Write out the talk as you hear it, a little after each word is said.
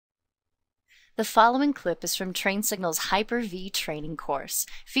The following clip is from TrainSignal's Hyper-V training course,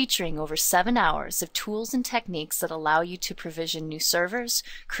 featuring over 7 hours of tools and techniques that allow you to provision new servers,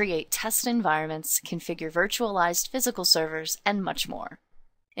 create test environments, configure virtualized physical servers, and much more.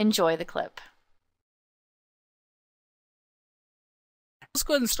 Enjoy the clip. Let's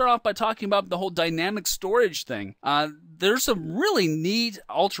go ahead and start off by talking about the whole dynamic storage thing. There's some really neat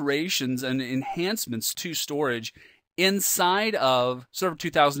alterations and enhancements to storage inside of Server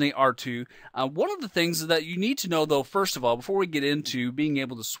 2008 R2. One of the things that you need to know, though, first of all, before we get into being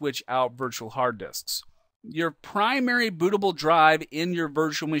able to switch out virtual hard disks, your primary bootable drive in your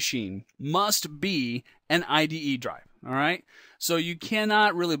virtual machine must be an IDE drive. All right, so you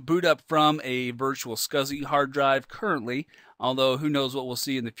cannot really boot up from a virtual SCSI hard drive currently, although who knows what we'll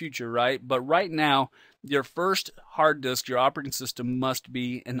see in the future, right? But right now, your first hard disk, your operating system, must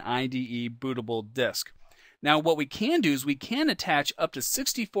be an IDE bootable disk. Now, what we can do is we can attach up to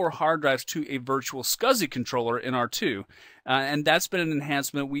 64 hard drives to a virtual SCSI controller in R2, and that's been an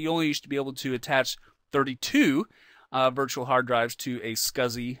enhancement. We only used to be able to attach 32 virtual hard drives to a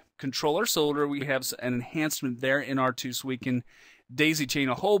SCSI controller, so we have an enhancement there in R2, so we can daisy chain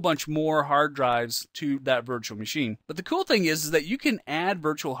a whole bunch more hard drives to that virtual machine. But the cool thing is that you can add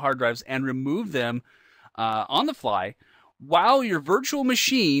virtual hard drives and remove them on the fly while your virtual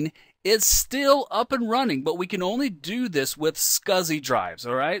machine is still up and running, but we can only do this with SCSI drives,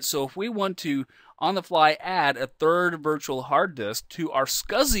 all right? So if we want to, on the fly, add a third virtual hard disk to our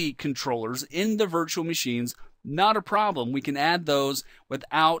SCSI controllers in the virtual machines, not a problem. We can add those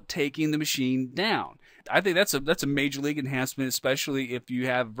without taking the machine down. I think that's a major league enhancement, especially if you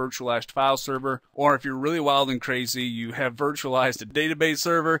have virtualized file server, or if you're really wild and crazy, you have virtualized a database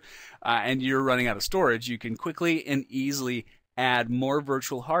server, and you're running out of storage. You can quickly and easily add more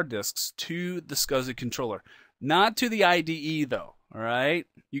virtual hard disks to the SCSI controller. Not to the IDE though, all right?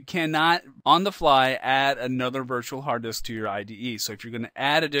 You cannot, on the fly, add another virtual hard disk to your IDE. So if you're going to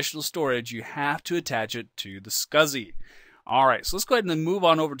add additional storage, you have to attach it to the SCSI. All right, so let's go ahead and then move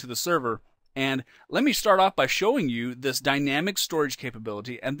on over to the server. And let me start off by showing you this dynamic storage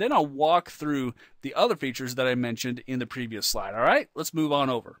capability, and then I'll walk through the other features that I mentioned in the previous slide. All right, let's move on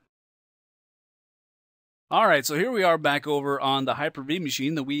over. All right, so here we are back over on the Hyper-V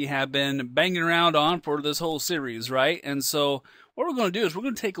machine that we have been banging around on for this whole series, right? And so what we're going to do is we're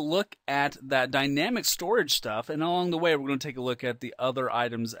going to take a look at that dynamic storage stuff, and along the way we're going to take a look at the other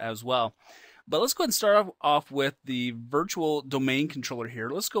items as well. But let's go ahead and start off with the virtual domain controller here.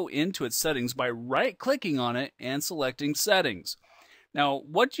 Let's go into its settings by right-clicking on it and selecting Settings. Now,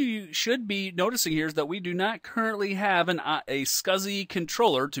 what you should be noticing here is that we do not currently have a SCSI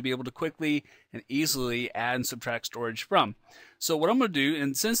controller to be able to quickly and easily add and subtract storage from. So what I'm going to do,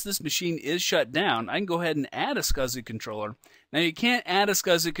 and since this machine is shut down, I can go ahead and add a SCSI controller. Now, you can't add a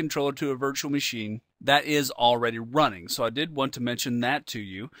SCSI controller to a virtual machine that is already running, so I did want to mention that to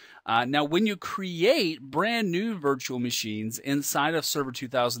you. Now, when you create brand new virtual machines inside of Server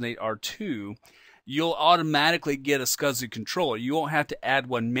 2008 R2, you'll automatically get a SCSI controller. You won't have to add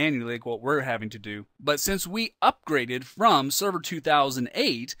one manually like what we're having to do. But since we upgraded from Server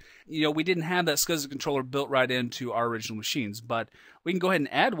 2008, we didn't have that SCSI controller built right into our original machines. But we can go ahead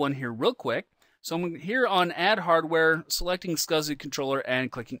and add one here real quick. So I'm here on Add Hardware, selecting SCSI controller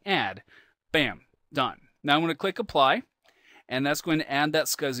and clicking Add. Bam, done. Now I'm going to click Apply, and that's going to add that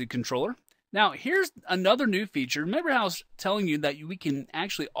SCSI controller. Now, here's another new feature. Remember how I was telling you that we can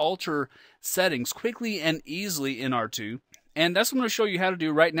actually alter settings quickly and easily in R2? And that's what I'm going to show you how to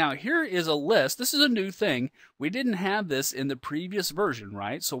do right now. Here is a list. This is a new thing. We didn't have this in the previous version,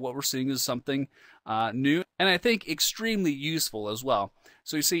 right? So what we're seeing is something new, and I think extremely useful as well.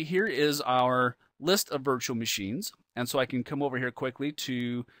 So you see, here is our list of virtual machines. And so I can come over here quickly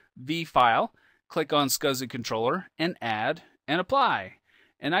to V File, click on SCSI Controller, and Add, and Apply.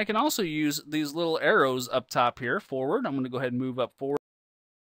 And I can also use these little arrows up top here, forward. I'm going to go ahead and move up forward.